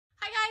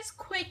guys,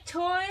 quick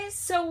toys.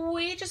 So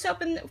we just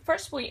opened,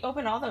 first we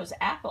opened all those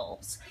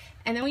apples,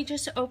 and then we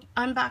just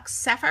unboxed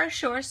Sapphire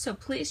Shores, so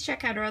please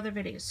check out our other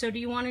videos. So do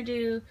you want to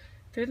do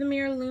Through the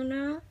Mirror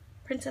Luna,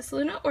 Princess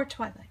Luna, or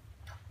Twilight?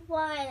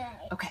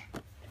 Twilight. Okay.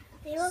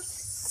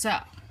 So,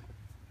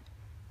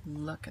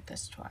 look at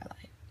this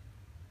Twilight.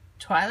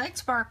 Twilight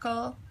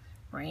Sparkle,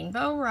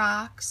 Rainbow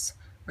Rocks.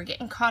 We're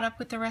getting caught up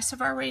with the rest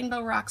of our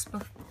Rainbow Rocks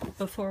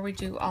before we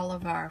do all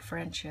of our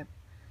friendship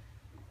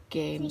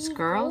games,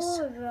 girls.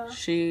 Gorgeous.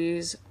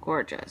 She's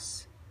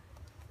gorgeous.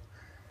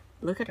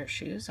 Look at her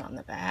shoes on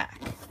the back.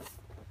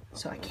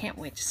 So I can't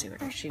wait to see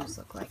what her shoes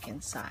look like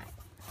inside.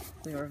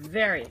 We were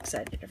very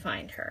excited to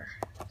find her.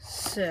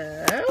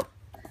 So,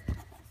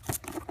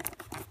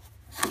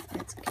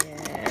 let's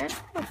get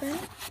open.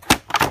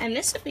 And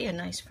this would be a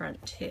nice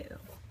front too.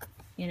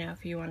 You know,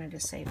 if you wanted to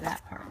save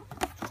that part.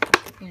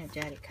 You know,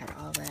 Daddy cut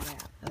all that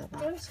out of the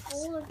boxes.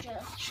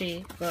 Gorgeous.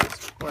 She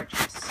looks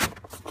gorgeous.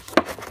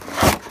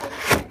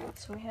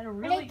 So we had a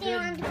really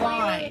good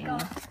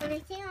line.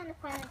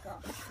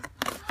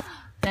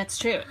 That's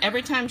true.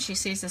 Every time she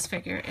sees this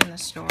figure in the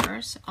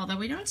stores, although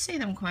we don't see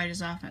them quite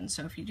as often,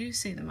 so if you do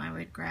see them, I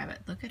would grab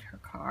it. Look at her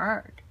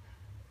card.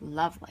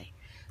 Lovely.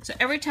 So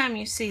every time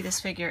you see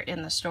this figure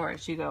in the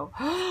stores, you go,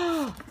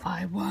 oh,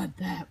 I want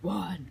that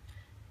one.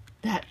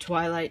 That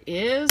Twilight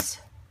is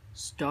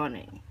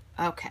stunning.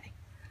 Okay.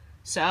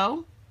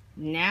 So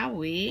now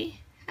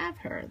we have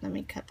her. Let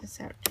me cut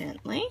this out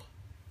gently.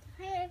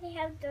 Why do they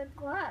have the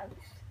gloves?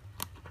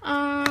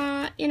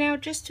 You know,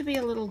 just to be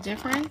a little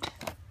different.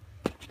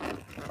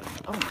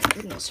 Oh my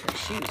goodness, her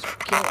shoes are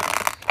killer.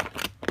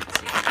 Let's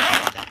see if I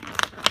can get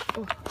that.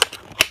 Oh,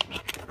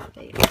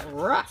 they are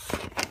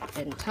rough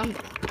and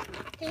tumble.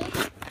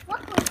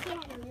 What she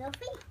have real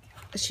feet?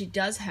 She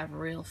does have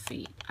real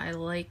feet. I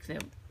like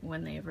them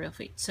when they have real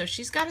feet. So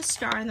she's got a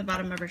star in the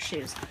bottom of her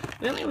shoes.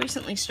 We only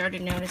recently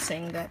started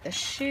noticing that the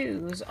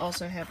shoes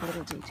also have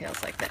little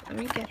details like that. Let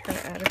me get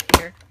her out of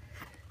here.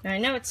 Now I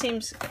know it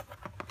seems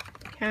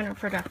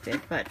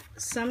counterproductive, but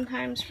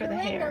sometimes for the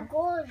hair,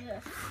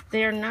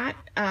 they're not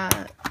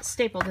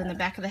stapled in the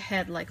back of the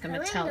head like the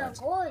Mattel.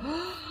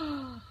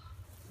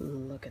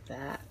 Look at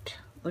that.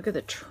 Look at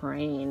the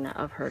train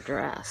of her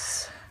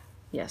dress.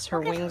 Yes, her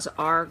wings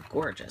are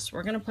gorgeous.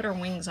 We're going to put her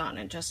wings on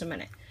in just a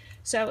minute.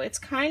 So it's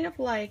kind of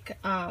like,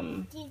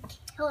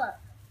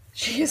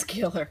 she is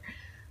killer.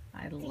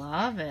 I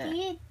love it.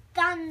 She's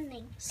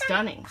stunning.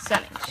 Stunning,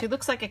 stunning. She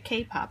looks like a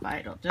K-pop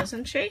idol,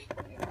 doesn't she?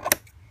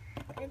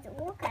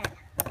 Look at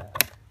her.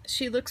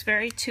 She looks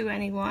very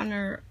 2NE1,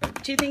 or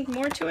do you think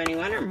more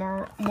 2NE1 or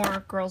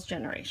more Girls'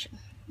 Generation?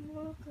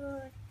 More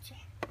good.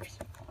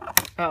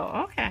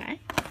 Oh,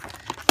 okay.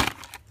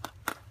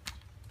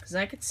 Because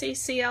I could see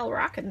CL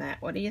rocking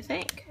that. What do you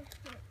think?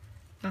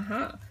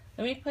 Uh-huh.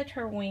 Let me put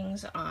her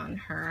wings on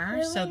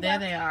her. So there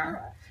they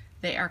are.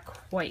 They are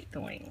quite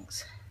the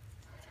wings.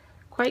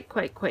 Quite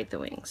the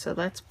wings. So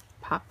let's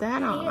pop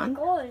that on.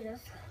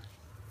 Gorgeous.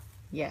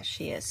 Yes,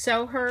 she is.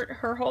 So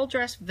her whole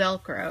dress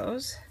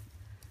velcros.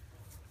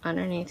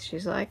 Underneath,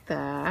 she's like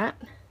that.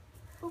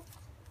 Oops.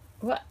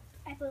 What?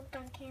 I looked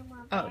on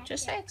camera. Oh,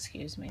 just say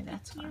excuse me.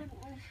 That's fine.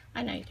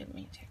 I know you didn't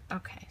mean to.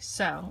 Okay,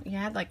 so you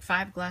had like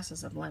 5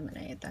 glasses of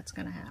lemonade. That's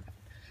going to happen.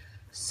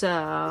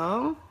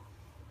 So,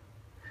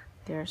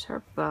 there's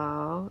her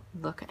bow.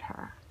 Look at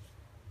her.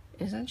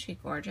 Isn't she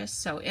gorgeous?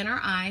 So, in her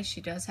eyes, she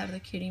does have the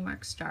cutie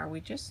mark star.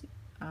 We just,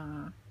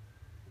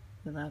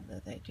 we love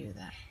that they do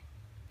that.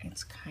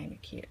 It's kind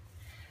of cute.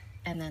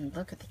 And then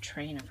look at the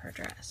train of her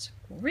dress.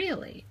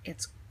 Really,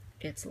 it's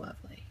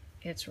lovely.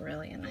 It's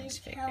really a nice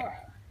figure.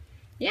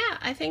 Yeah,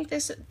 I think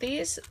this,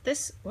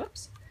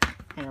 whoops,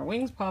 and her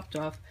wings popped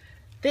off.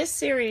 This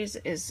series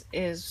is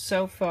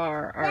so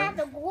far.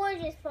 That's a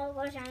gorgeous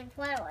Fluttershy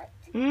Twilight.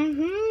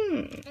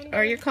 Mm-hmm.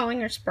 Or you're calling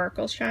her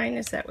Sparkle Shine?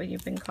 Is that what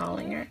you've been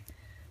calling her?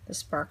 The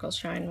Sparkle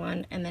Shine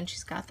one. And then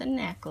she's got the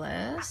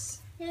necklace.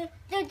 There's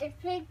a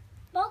big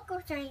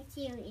Fluttershy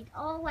series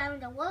all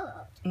around the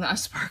world. The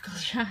Sparkle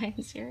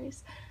Shine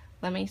series.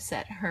 Let me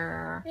set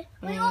her.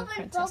 We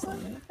opened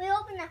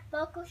that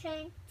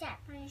Fluttershy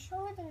Sapphire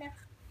Shores and the.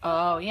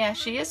 Oh yeah,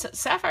 she is.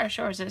 Sapphire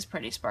Shores is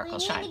pretty Sparkle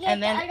Shine. We need to get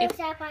And then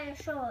Sapphire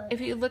Shores.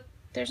 if you look,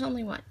 there's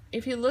only one.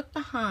 If you look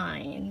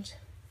behind,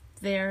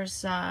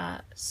 there's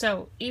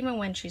so even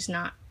when she's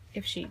not,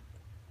 if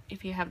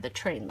you have the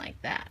train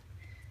like that,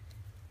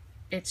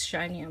 it's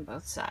shiny on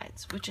both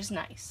sides, which is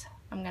nice.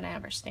 I'm gonna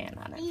have her stand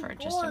on it for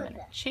just a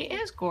minute. She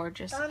is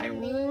gorgeous. I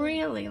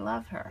really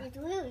love her. It's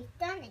really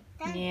stunning.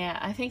 Yeah,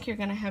 I think you're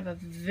gonna have a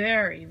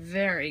very,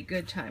 very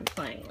good time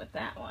playing with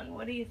that one.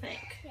 What do you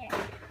think? Yeah.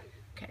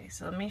 Okay,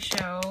 so let me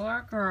show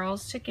our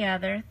girls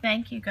together.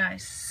 Thank you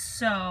guys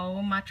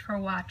so much for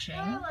watching.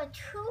 They were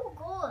too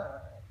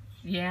good.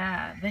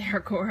 Yeah, they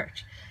are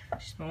gorge.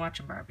 She's been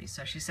watching Barbie,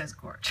 so she says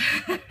gorge.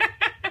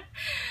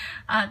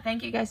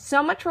 Thank you guys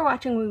so much for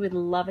watching. We would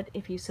love it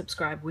if you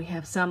subscribe. We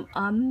have some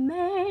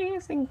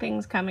amazing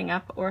things coming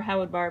up, or how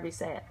would Barbie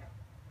say it?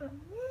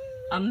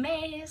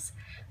 Amaze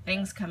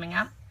things coming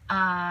up.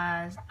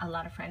 A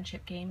lot of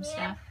friendship game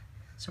stuff.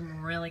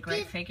 Some really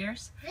great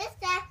figures. This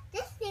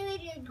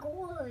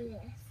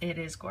It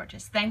is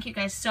gorgeous. Thank you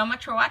guys so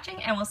much for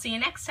watching, and we'll see you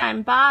next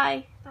time.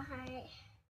 Bye. Bye.